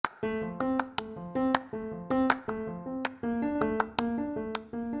Hey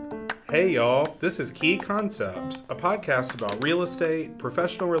y'all, this is Key Concepts, a podcast about real estate,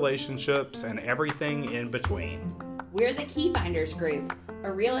 professional relationships, and everything in between. We're the Key Finders Group,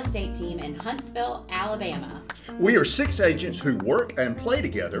 a real estate team in Huntsville, Alabama. We are 6 agents who work and play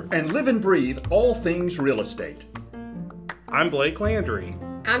together and live and breathe all things real estate. I'm Blake Landry.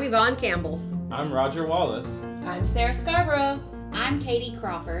 I'm Yvonne Campbell. I'm Roger Wallace. I'm Sarah Scarborough. I'm Katie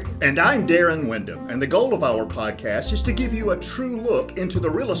Crawford. And I'm Darren Wyndham. And the goal of our podcast is to give you a true look into the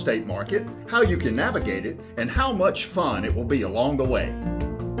real estate market, how you can navigate it, and how much fun it will be along the way.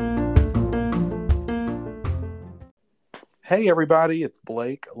 Hey everybody, it's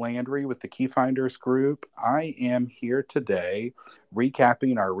Blake Landry with the Key Finders Group. I am here today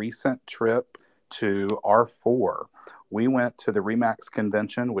recapping our recent trip to R4. We went to the RE/MAX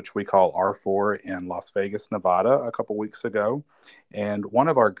convention, which we call R4 in Las Vegas, Nevada, a couple weeks ago. And one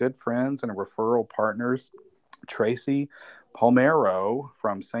of our good friends and referral partners, Traci Palmero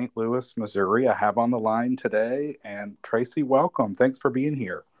from St. Louis, Missouri, I have on the line today. And Traci, welcome. Thanks for being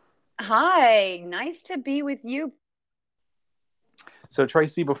here. Hi, nice to be with you. So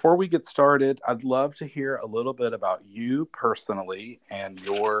Traci, before we get started, I'd love to hear a little bit about you personally and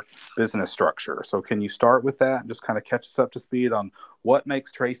your business structure. So can you start with that and just kind of catch us up to speed on what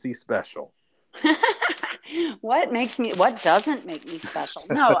makes Traci special? What doesn't make me special?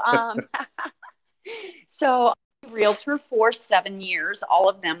 No, so I'm a realtor for 7 years, all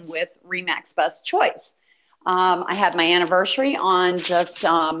of them with RE/MAX Best Choice. I had my anniversary on just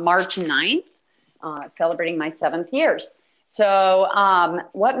March 9th, celebrating my 7th year. So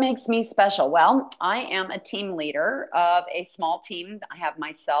what makes me special? Well, I am a team leader of a small team. I have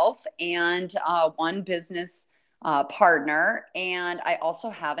myself and one business partner, and I also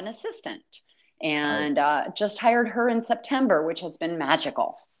have an assistant. And just hired her in September, which has been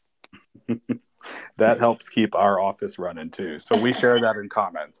magical. That helps keep our office running too. So we share that in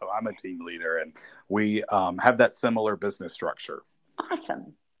common. So I'm a team leader, and we have that similar business structure.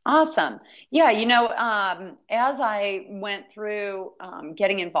 Awesome. Yeah, as I went through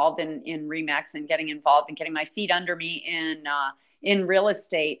getting involved in RE/MAX and getting involved and getting my feet under me in real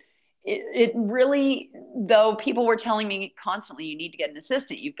estate, it really, though people were telling me constantly, you need to get an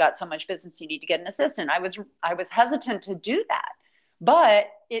assistant. You've got so much business, you need to get an assistant. I was hesitant to do that, but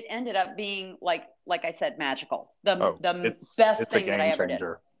it ended up being like I said, magical. The best thing that I ever did.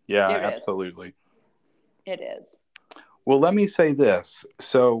 Yeah, absolutely. It is. Well, let me say this.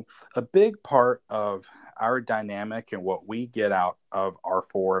 So a big part of our dynamic and what we get out of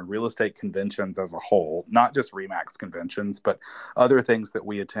R4 and real estate conventions as a whole, not just RE/MAX conventions, but other things that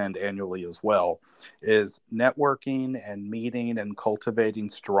we attend annually as well, is networking and meeting and cultivating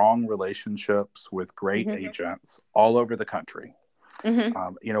strong relationships with great agents all over the country.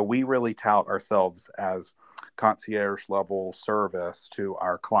 We really tout ourselves as concierge level service to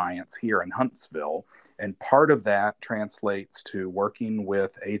our clients here in Huntsville. And part of that translates to working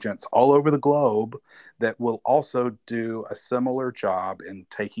with agents all over the globe that will also do a similar job in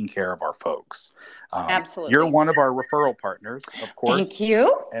taking care of our folks. Absolutely. You're one of our referral partners, of course. Thank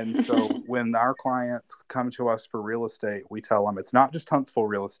you. And so when our clients come to us for real estate, we tell them it's not just Huntsville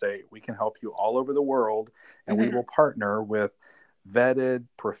real estate. We can help you all over the world, and we will partner with vetted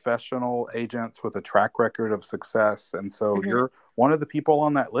professional agents with a track record of success. And so you're one of the people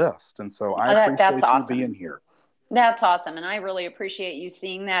on that list. And so I appreciate you being here. That's awesome. And I really appreciate you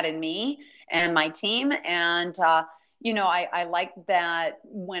seeing that in me and my team. And, I like that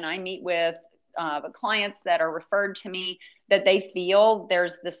when I meet with the clients that are referred to me, that they feel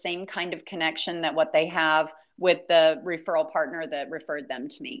there's the same kind of connection that what they have with the referral partner that referred them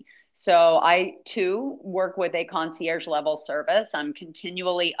to me. So I, too, work with a concierge level service. I'm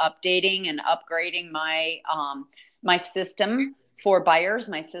continually updating and upgrading my system for buyers,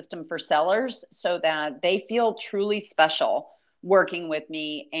 my system for sellers, so that they feel truly special working with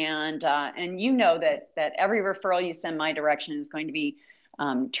me. And that every referral you send my direction is going to be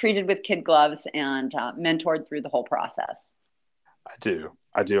treated with kid gloves and mentored through the whole process. I do.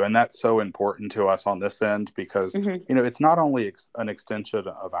 And that's so important to us on this end because, it's not only an extension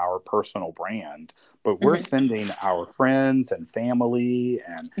of our personal brand, but we're sending our friends and family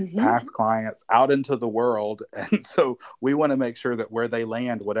and past clients out into the world. And so we want to make sure that where they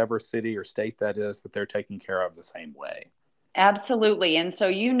land, whatever city or state that is, that they're taken care of the same way. Absolutely. And so,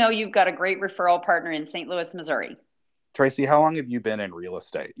 you've got a great referral partner in St. Louis, Missouri. Traci, how long have you been in real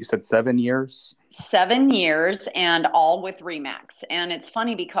estate? You said 7 years? 7 years, and all with RE/MAX. And it's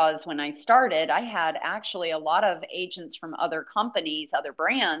funny because when I started, I had actually a lot of agents from other companies, other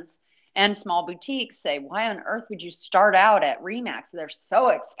brands, and small boutiques say, why on earth would you start out at Remax? They're so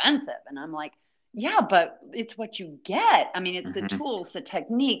expensive. And I'm like, yeah, but it's what you get. I mean, it's the Hmm. tools, the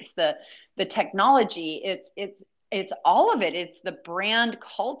techniques, the technology. It's all of it. It's the brand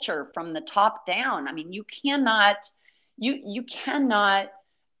culture from the top down. I mean, you cannot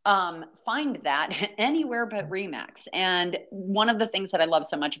find that anywhere but Remax. And one of the things that I love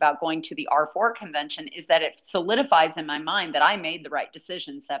so much about going to the R4 convention is that it solidifies in my mind that I made the right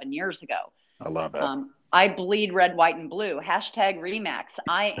decision 7 years ago. I love it. I bleed red, white, and blue. Hashtag Remax.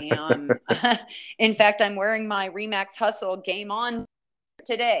 I am, in fact, I'm wearing my Remax Hustle Game On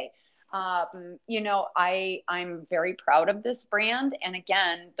today. I'm very proud of this brand. And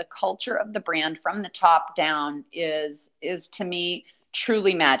again, the culture of the brand from the top down is to me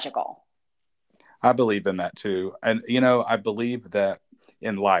truly magical. I believe in that too. And, I believe that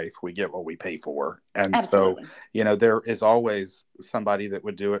in life we get what we pay for. And so, Absolutely. there is always somebody that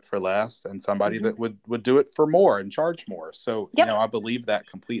would do it for less and somebody Mm-hmm. that would do it for more and charge more. So, Yep. I believe that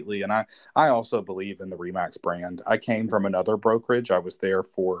completely. And I also believe in the Remax brand. I came from another brokerage. I was there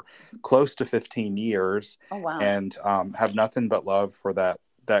for close to 15 years Oh, wow. and have nothing but love for that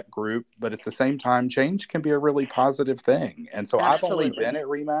group, but at the same time change can be a really positive thing. And so I've only been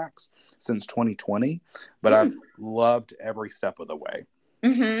Absolutely. at Remax since 2020, but I've Mm. loved every step of the way.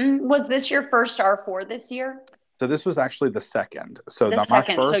 Mm-hmm. Was this your first R4 this year? So this was actually the second. So The my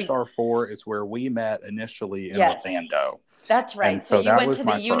second. first R4 is where we met initially in Yes, Orlando. that's And right. So so you that went was to the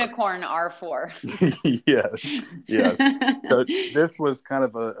my first. Unicorn R4. Yes, yes. So this was kind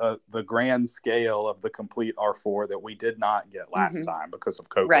of the grand scale of the complete R4 that we did not get last Mm-hmm. time because of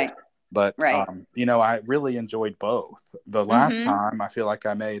COVID. Right, But right. I really enjoyed both. The last Mm-hmm. time, I feel like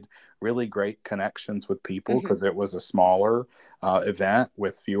I made really great connections with people Mm-hmm. because it was a smaller event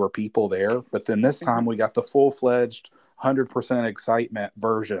with fewer people there. But then this time, Mm-hmm. we got the full-fledged 100% excitement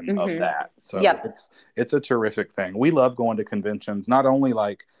version of Mm-hmm. that. So Yep. it's a terrific thing. We love going to conventions, not only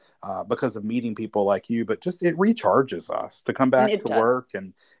like because of meeting people like you, but just it recharges us to come back It to does. work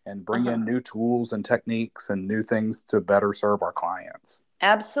and bring Uh-huh. in new tools and techniques and new things to better serve our clients.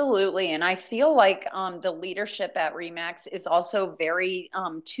 Absolutely. And I feel like the leadership at Remax is also very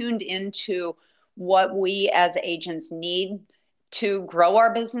tuned into what we as agents need to grow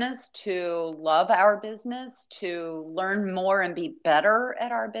our business, to love our business, to learn more and be better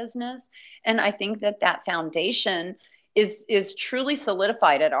at our business. And I think that that foundation is truly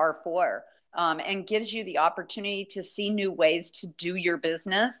solidified at R4 and gives you the opportunity to see new ways to do your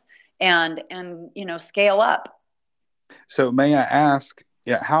business and scale up. So may I ask,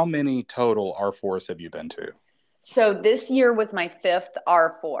 how many total R4s have you been to? So this year was my fifth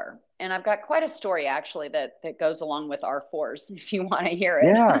R4. And I've got quite a story actually that goes along with R4s if you want to hear it.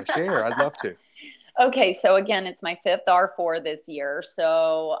 Yeah, share. I'd love to. Okay, so again, it's my fifth R4 this year.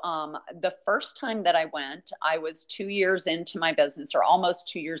 So the first time that I went, I was 2 years into my business, or almost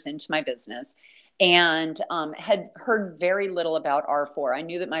 2 years into my business, and had heard very little about R4. I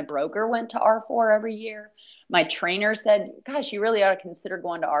knew that my broker went to R4 every year. My trainer said, "Gosh, you really ought to consider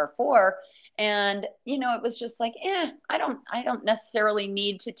going to R4." And it was just like, I don't necessarily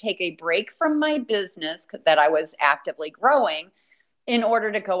need to take a break from my business that I was actively growing in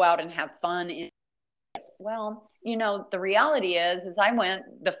order to go out and have fun well, the reality is I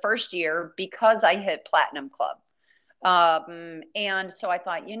went the first year because I hit Platinum Club. And so I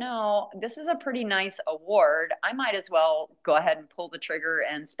thought, this is a pretty nice award. I might as well go ahead and pull the trigger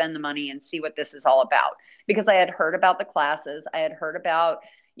and spend the money and see what this is all about. Because I had heard about the classes, I had heard about,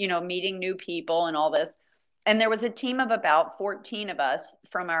 meeting new people and all this. And there was a team of about 14 of us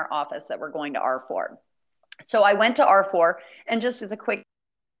from our office that were going to R4. So I went to R4, and just as a quick,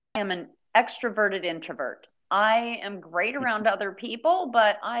 I am an extroverted introvert. I am great around other people,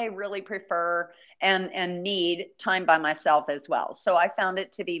 but I really prefer and need time by myself as well. So I found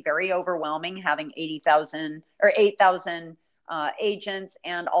it to be very overwhelming having 80,000 or 8,000 agents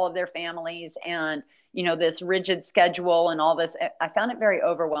and all of their families and this rigid schedule and all this. I found it very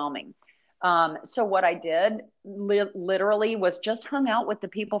overwhelming. So what I did literally was just hung out with the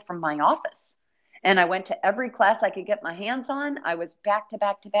people from my office. And I went to every class I could get my hands on. I was back to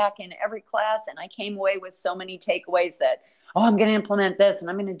back to back in every class. And I came away with so many takeaways that, oh, I'm going to implement this and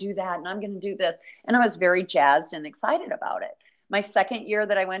I'm going to do that and I'm going to do this. And I was very jazzed and excited about it. My second year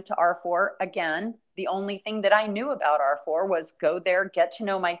that I went to R4, again, the only thing that I knew about R4 was go there, get to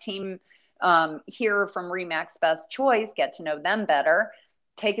know my team here from Remax Best Choice, get to know them better,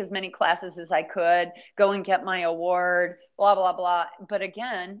 take as many classes as I could, go and get my award, blah, blah, blah. But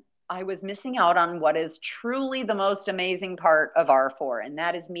again, I was missing out on what is truly the most amazing part of R4, and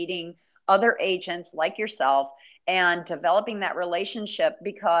that is meeting other agents like yourself and developing that relationship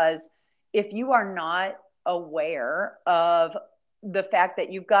because if you are not aware of the fact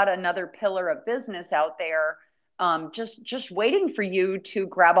that you've got another pillar of business out there, just waiting for you to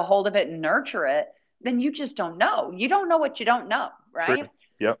grab a hold of it and nurture it, then you just don't know. You don't know what you don't know, True. right?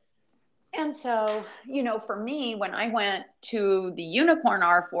 Yep. And so, for me, when I went to the Unicorn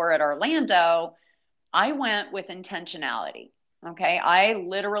R4 at Orlando, I went with intentionality. Okay. I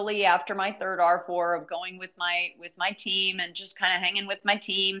literally, after my third R4 of going with my team and just kind of hanging with my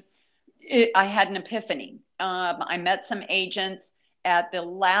team, I had an epiphany. I met some agents at the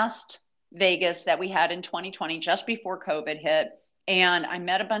last Vegas that we had in 2020, just before COVID hit. And I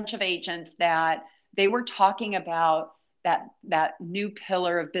met a bunch of agents that they were talking about that new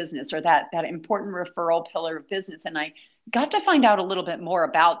pillar of business, or that important referral pillar of business. And I got to find out a little bit more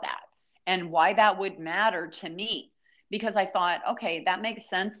about that and why that would matter to me. Because I thought, okay, that makes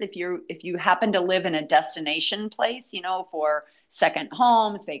sense if you happen to live in a destination place, for second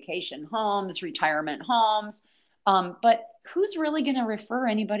homes, vacation homes, retirement homes. But who's really going to refer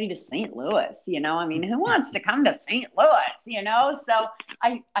anybody to St. Louis? I mean, who wants to come to St. Louis? So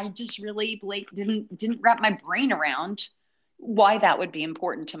I just really didn't wrap my brain around why that would be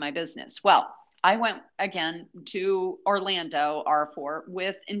important to my business. Well, I went again to Orlando R4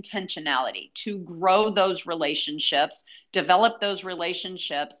 with intentionality to grow those relationships, develop those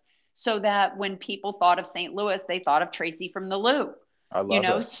relationships, so that when people thought of St. Louis, they thought of Traci from the Lou. I love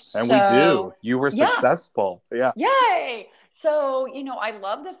it. And we do. So You were yeah, successful. Yeah. yay. So, I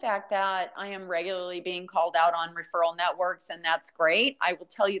love the fact that I am regularly being called out on referral networks, and that's great. I will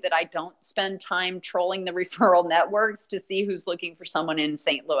tell you that I don't spend time trolling the referral networks to see who's looking for someone in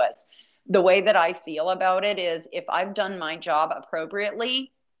St. Louis. The way that I feel about it is, if I've done my job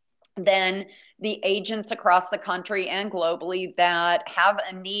appropriately, then the agents across the country and globally that have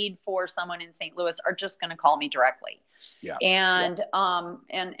a need for someone in St. Louis are just going to call me directly. Yeah. And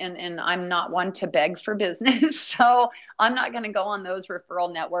I'm not one to beg for business. So I'm not going to go on those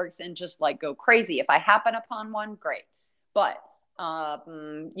referral networks and just like go crazy. If I happen upon one, great. But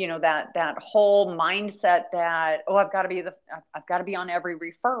that whole mindset that, oh, I've got to be on every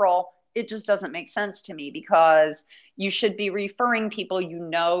referral, it just doesn't make sense to me, because you should be referring people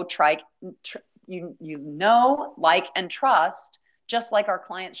like, and trust, just like our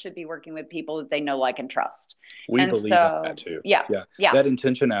clients should be working with people that they know, like, and trust. We And believe in so, that too. yeah, Yeah. yeah, That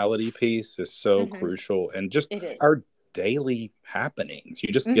intentionality piece is so mm-hmm, crucial. And just it is. our daily happenings. You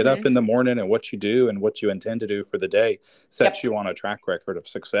just get up Mm-hmm, in the morning, and what you do and what you intend to do for the day sets yep, you on a track record of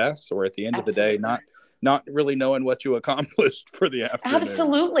success, or at the end of the day, absolutely. not really knowing what you accomplished for the afternoon.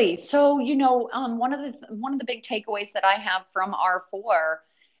 Absolutely. So, one of the big takeaways that I have from R4,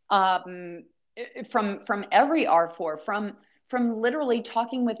 um, from every R4, from literally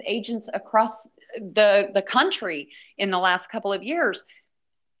talking with agents across the country in the last couple of years,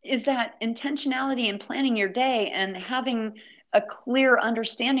 is that intentionality in planning your day and having a clear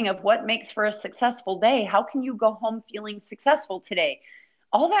understanding of what makes for a successful day. How can you go home feeling successful today?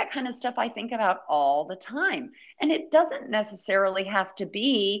 All that kind of stuff I think about all the time. And it doesn't necessarily have to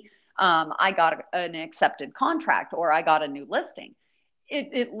be, I got an accepted contract or I got a new listing.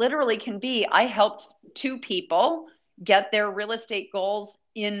 It literally can be, I helped two people get their real estate goals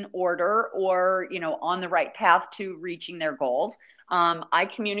in order, or on the right path to reaching their goals. I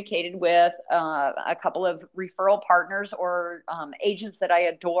communicated with a couple of referral partners, or agents that I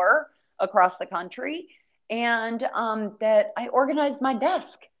adore across the country, and that I organized my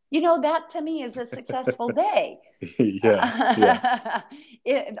desk. That to me is a successful day. Yeah.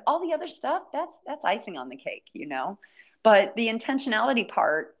 Yeah. All the other stuff, that's icing on the cake. But the intentionality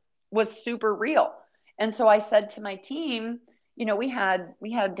part was super real. And so I said to my team, we had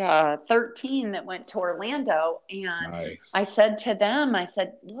 13 that went to Orlando, and I Nice. said to them, I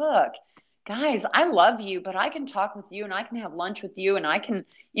said, look, guys, I love you, but I can talk with you and I can have lunch with you and I can,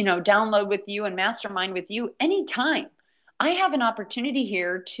 download with you and mastermind with you anytime. I have an opportunity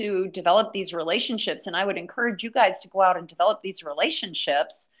here to develop these relationships, and I would encourage you guys to go out and develop these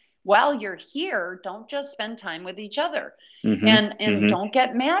relationships while you're here. Don't just spend time with each other. Mm-hmm. And Mm-hmm. don't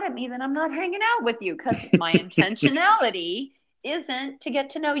get mad at me that I'm not hanging out with you, because my intentionality isn't to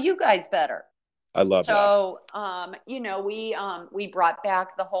get to know you guys better. I love that. So, we brought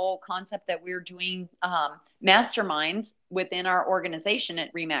back the whole concept that we're doing masterminds within our organization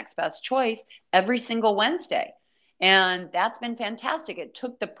at Remax Best Choice every single Wednesday. And that's been fantastic. It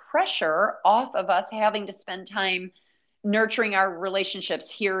took the pressure off of us having to spend time nurturing our relationships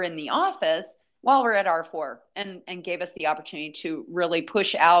here in the office while we're at R4, and gave us the opportunity to really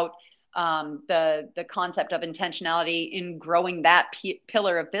push out the concept of intentionality in growing that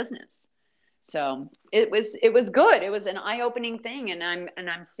pillar of business. So it was good. It was an eye-opening thing, and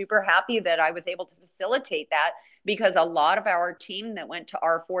I'm super happy that I was able to facilitate that, because a lot of our team that went to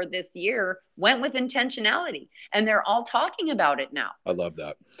R4 this year went with intentionality, and they're all talking about it now. I love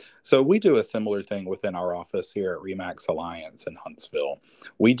that. So we do a similar thing within our office here at Remax Alliance in Huntsville.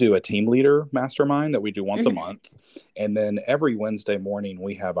 We do a team leader mastermind that we do once a month. And then every Wednesday morning,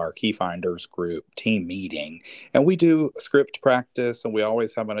 we have our Key Finders group team meeting. And we do script practice, and we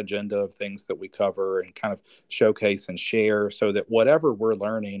always have an agenda of things that we cover and kind of showcase and share, so that whatever we're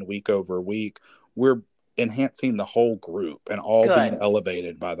learning week over week, we're enhancing the whole group and all being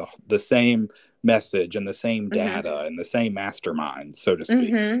elevated by the same message and the same data and the same mastermind, so to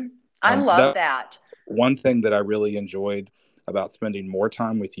speak. I love that. One thing that I really enjoyed about spending more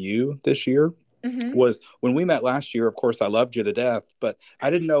time with you this year was when we met last year. Of course, I loved you to death, but I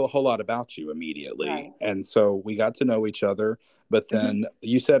didn't know a whole lot about you immediately. Right. And so we got to know each other. But then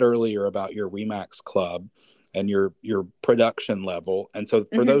you said earlier about your Remax Club and your production level. And so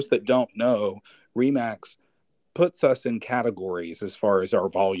for those that don't know, Remax puts us in categories as far as our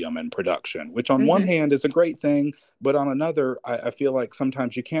volume and production, which on one hand is a great thing, but on another, I feel like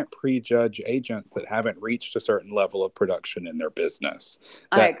sometimes you can't prejudge agents that haven't reached a certain level of production in their business.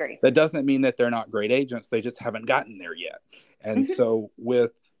 I agree. That doesn't mean that they're not great agents. They just haven't gotten there yet. And so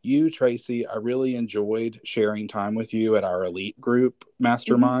with you, Traci, I really enjoyed sharing time with you at our elite group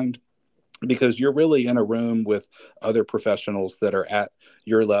mastermind. Because you're really in a room with other professionals that are at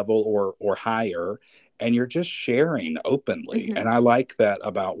your level or higher, and you're just sharing openly. And I like that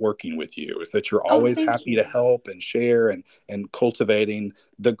about working with you, is that you're always happy to help and share and cultivating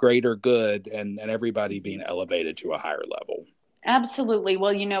the greater good and everybody being elevated to a higher level. Absolutely.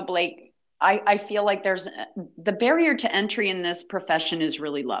 Well, Blake, I feel like the barrier to entry in this profession is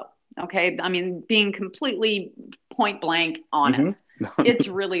really low. Okay. I mean, being completely point blank honest, it's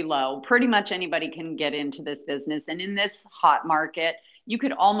really low. Pretty much anybody can get into this business. And in this hot market, you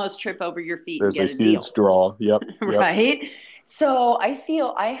could almost trip over your feet and get a deal. There's a huge draw. Yep. Right. So I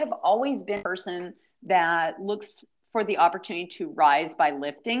feel I have always been a person that looks for the opportunity to rise by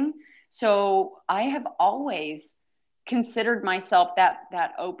lifting. So I have always considered myself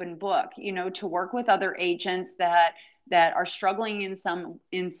that open book, to work with other agents that are struggling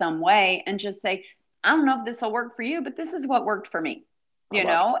in some way, and just say, I don't know if this will work for you, but this is what worked for me,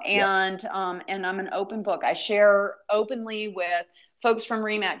 and I'm an open book. I share openly with folks from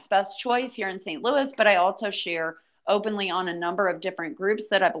Remax Best Choice here in St. Louis, but I also share openly on a number of different groups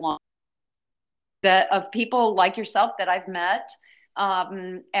that I belong to, of people like yourself that I've met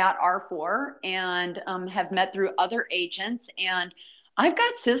at R4 and have met through other agents. And I've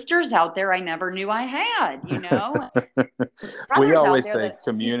got sisters out there I never knew I had, We always say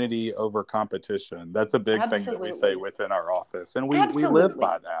community over competition. That's a big thing that we say within our office. And we live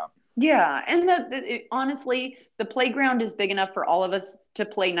by that. Yeah. And honestly, the playground is big enough for all of us to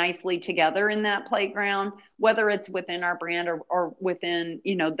play nicely together in that playground, whether it's within our brand or within,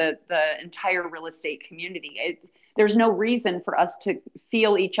 the entire real estate community. There's no reason for us to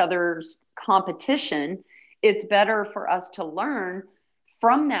feel each other's competition. It's better for us to learn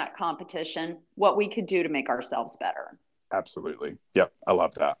from that competition what we could do to make ourselves better. Absolutely. Yep. I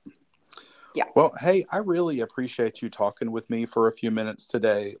love that. Yeah. Well, hey, I really appreciate you talking with me for a few minutes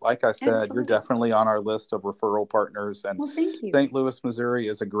today. Like I said, Absolutely. You're definitely on our list of referral partners. And thank you. St. Louis, Missouri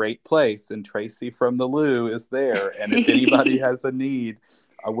is a great place. And Traci from the Lou is there. And if anybody has a need,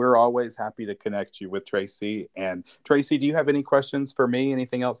 we're always happy to connect you with Traci. And Traci, do you have any questions for me?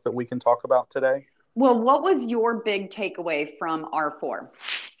 Anything else that we can talk about today? Well, what was your big takeaway from R4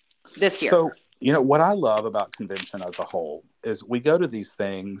 this year? So, what I love about convention as a whole is we go to these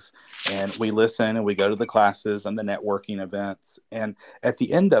things and we listen and we go to the classes and the networking events. And at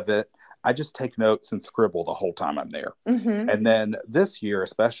the end of it, I just take notes and scribble the whole time I'm there. And then this year,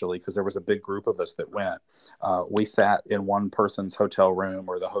 especially because there was a big group of us that went, we sat in one person's hotel room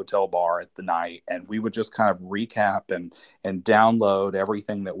or the hotel bar at the night, and we would just kind of recap and download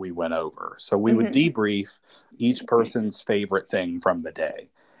everything that we went over. So we would debrief each person's favorite thing from the day.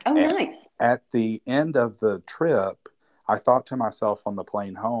 Oh, and nice. At the end of the trip, I thought to myself on the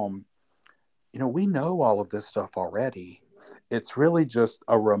plane home, we know all of this stuff already. It's really just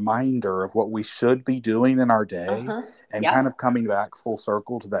a reminder of what we should be doing in our day and kind of coming back full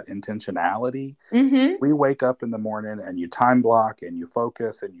circle to that intentionality. We wake up in the morning and you time block and you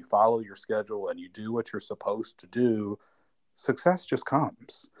focus and you follow your schedule and you do what you're supposed to do. Success just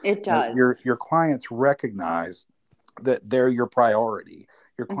comes. It does. Your clients recognize that they're your priority.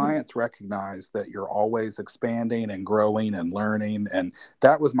 Your clients recognize that you're always expanding and growing and learning. And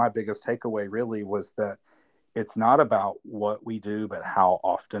that was my biggest takeaway, really, was that it's not about what we do, but how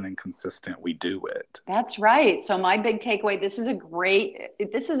often and consistent we do it. That's right. So my big takeaway, this is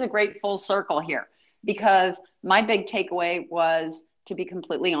a great full circle here, because my big takeaway was to be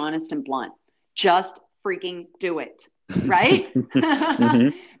completely honest and blunt. Just freaking do it. Right? Mm-hmm.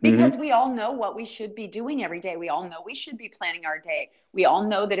 Because Mm-hmm. we all know what we should be doing every day. We all know we should be planning our day. We all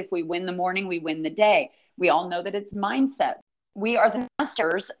know that if we win the morning, we win the day. We all know that it's mindset. We are the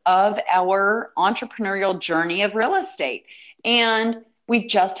masters of our entrepreneurial journey of real estate. And we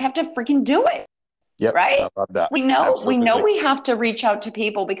just have to freaking do it. Yep. Right? I love that. We know Absolutely. we have to reach out to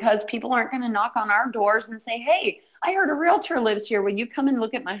people, because people aren't going to knock on our doors and say, "Hey, I heard a realtor lives here. Will you come and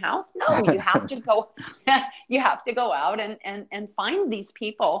look at my house?" No, you have to go. You have to go out and find these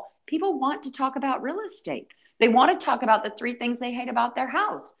people. People want to talk about real estate. They want to talk about the three things they hate about their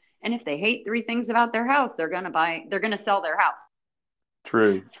house. And if they hate three things about their house, they're going to sell their house.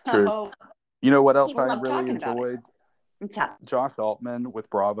 True. True. So You know what else people I love really talking about it. enjoyed? What's that? Josh Altman with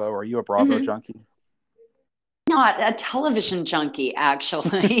Bravo. Are you a Bravo junkie? Not a television junkie,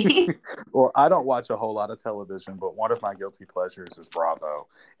 actually. Well, I don't watch a whole lot of television, but one of my guilty pleasures is Bravo.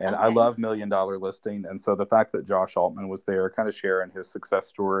 And I Okay. love Million Dollar Listing. And so the fact that Josh Altman was there kind of sharing his success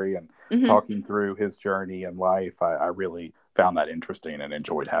story and talking through his journey in life, I really found that interesting and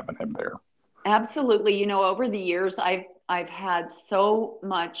enjoyed having him there. Absolutely. You know, over the years, I've had so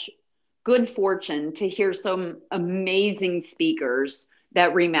much good fortune to hear some amazing speakers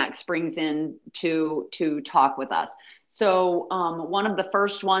that Remax brings in to talk with us. So one of the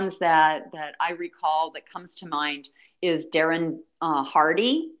first ones that I recall that comes to mind is Darren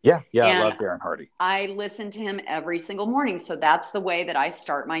Hardy. Yeah, I And love Darren Hardy. I listen to him every single morning. So that's the way that I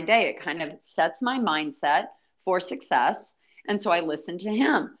start my day. It kind of sets my mindset for success. And so I listen to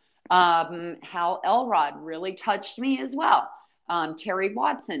him. Hal Elrod really touched me as well. Terry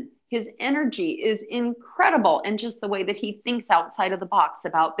Watson, his energy is incredible, and just the way that he thinks outside of the box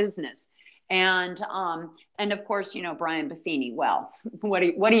about business. And of course, you know, Brian Buffini. Well, what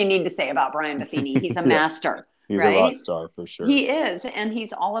do you need to say about Brian Buffini? He's a Yeah, master, he's a rock right? star for sure. He is, and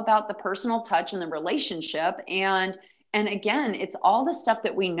he's all about the personal touch and the relationship. And again, it's all the stuff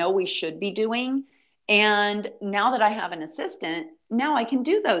that we know we should be doing. And now that I have an assistant, now I can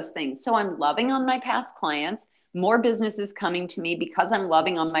do those things. So I'm loving on my past clients. More business is coming to me because I'm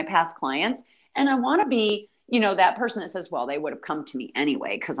loving on my past clients. And I want to be, you know, that person that says, well, they would have come to me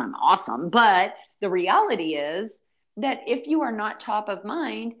anyway because I'm awesome. But the reality is that if you are not top of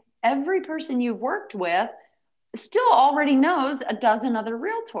mind, every person you've worked with still already knows a dozen other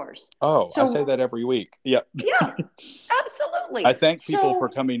realtors. Oh, I say So that every week. Yep. yeah, I absolutely. thank people for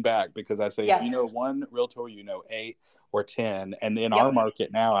So coming back, because I say, if you yes, know one realtor, you know 8 or 10. And in our yep,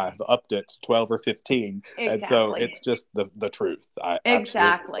 market now, I've upped it to 12 or 15. And so exactly. it's just the truth. I absolutely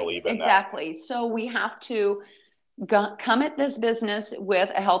Exactly. believe in that. Exactly. So we have to come at this business with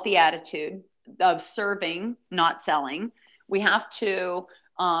a healthy attitude of serving, not selling. We have to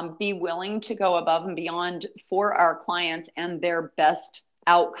be willing to go above and beyond for our clients and their best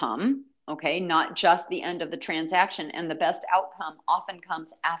outcome. Okay, not just the end of the transaction. And the best outcome often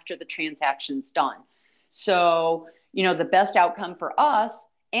comes after the transaction's done. So, you know, the best outcome for us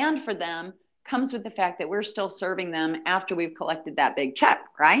and for them comes with the fact that we're still serving them after we've collected that big check,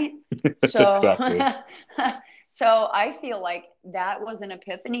 right? So, Exactly. so I feel like that was an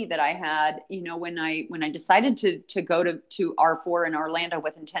epiphany that I had, you know, when I decided to go to R4 in Orlando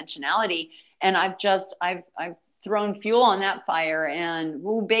with intentionality, and I've thrown fuel on that fire, and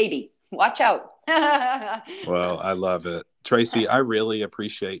woo baby, watch out. Well, I love it. Traci, I really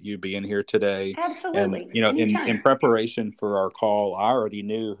appreciate you being here today. And, Absolutely. you know, in Anytime. preparation for our call, I already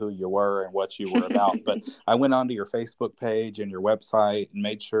knew who you were and what you were about. But I went onto your Facebook page and your website and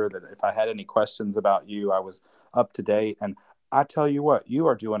made sure that if I had any questions about you, I was up to date. And I tell you what, you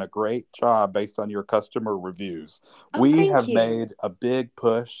are doing a great job based on your customer reviews. Oh, We thank have you. made a big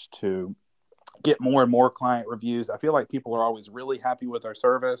push to get more and more client reviews. I feel like people are always really happy with our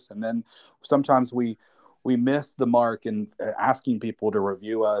service, and then sometimes we miss the mark in asking people to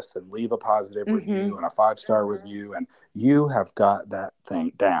review us and leave a positive review Hmm. and a 5-star review. And you have got that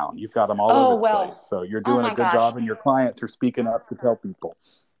thing down. You've got them all over Oh, the place. well, So you're oh doing a my good gosh. job, and your clients are speaking up to tell people.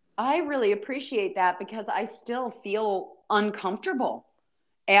 I really appreciate that, because I still feel uncomfortable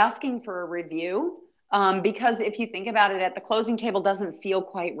asking for a review. Because if you think about it, at the closing table doesn't feel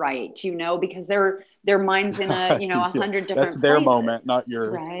quite right, you know, because their mind's in a, you know, a Yeah, hundred that's different their places, moment, not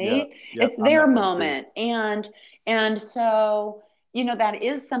yours. Yeah, right? yeah, It's I'm their that way too. moment. And so, that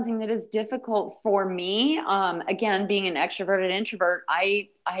is something that is difficult for me. Again, being an extroverted introvert, I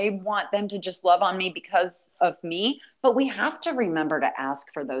want them to just love on me because of me, but we have to remember to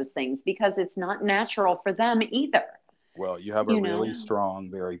ask for those things because it's not natural for them either. Well, you have a You really know,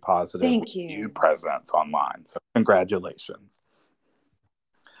 strong, very positive thank review you. presence online. So congratulations.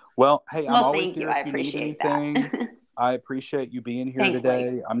 Well, hey, I'm Well, always thank you. here I if you need appreciate that. anything. I appreciate you being here Thanks, Blake.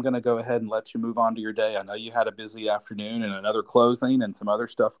 today. I'm going to go ahead and let you move on to your day. I know you had a busy afternoon and another closing and some other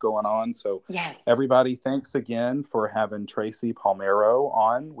stuff going on. So, Yes. everybody, thanks again for having Traci Palmero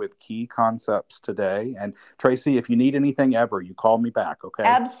on with Key Concepts today. And Traci, if you need anything ever, you call me back, okay?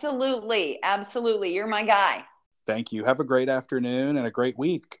 Absolutely. Absolutely. You're my guy. Thank you. Have a great afternoon and a great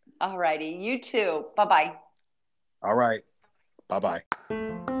week. All righty. You too. Bye-bye. All right. Bye-bye.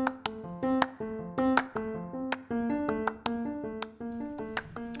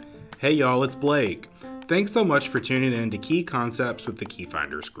 Hey y'all, it's Blake. Thanks so much for tuning in to Key Concepts with the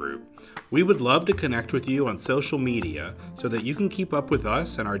Keyfinders Group. We would love to connect with you on social media so that you can keep up with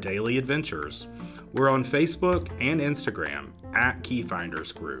us and our daily adventures. We're on Facebook and Instagram at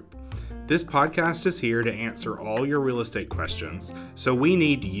Keyfinders Group. This podcast is here to answer all your real estate questions, so we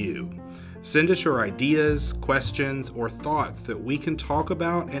need you. Send us your ideas, questions, or thoughts that we can talk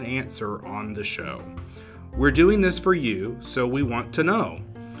about and answer on the show. We're doing this for you, so we want to know.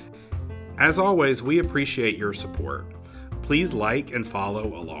 As always, we appreciate your support. Please like and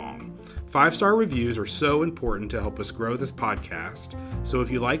follow along. 5-star reviews are so important to help us grow this podcast, so if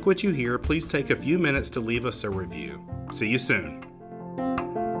you like what you hear, please take a few minutes to leave us a review. See you soon.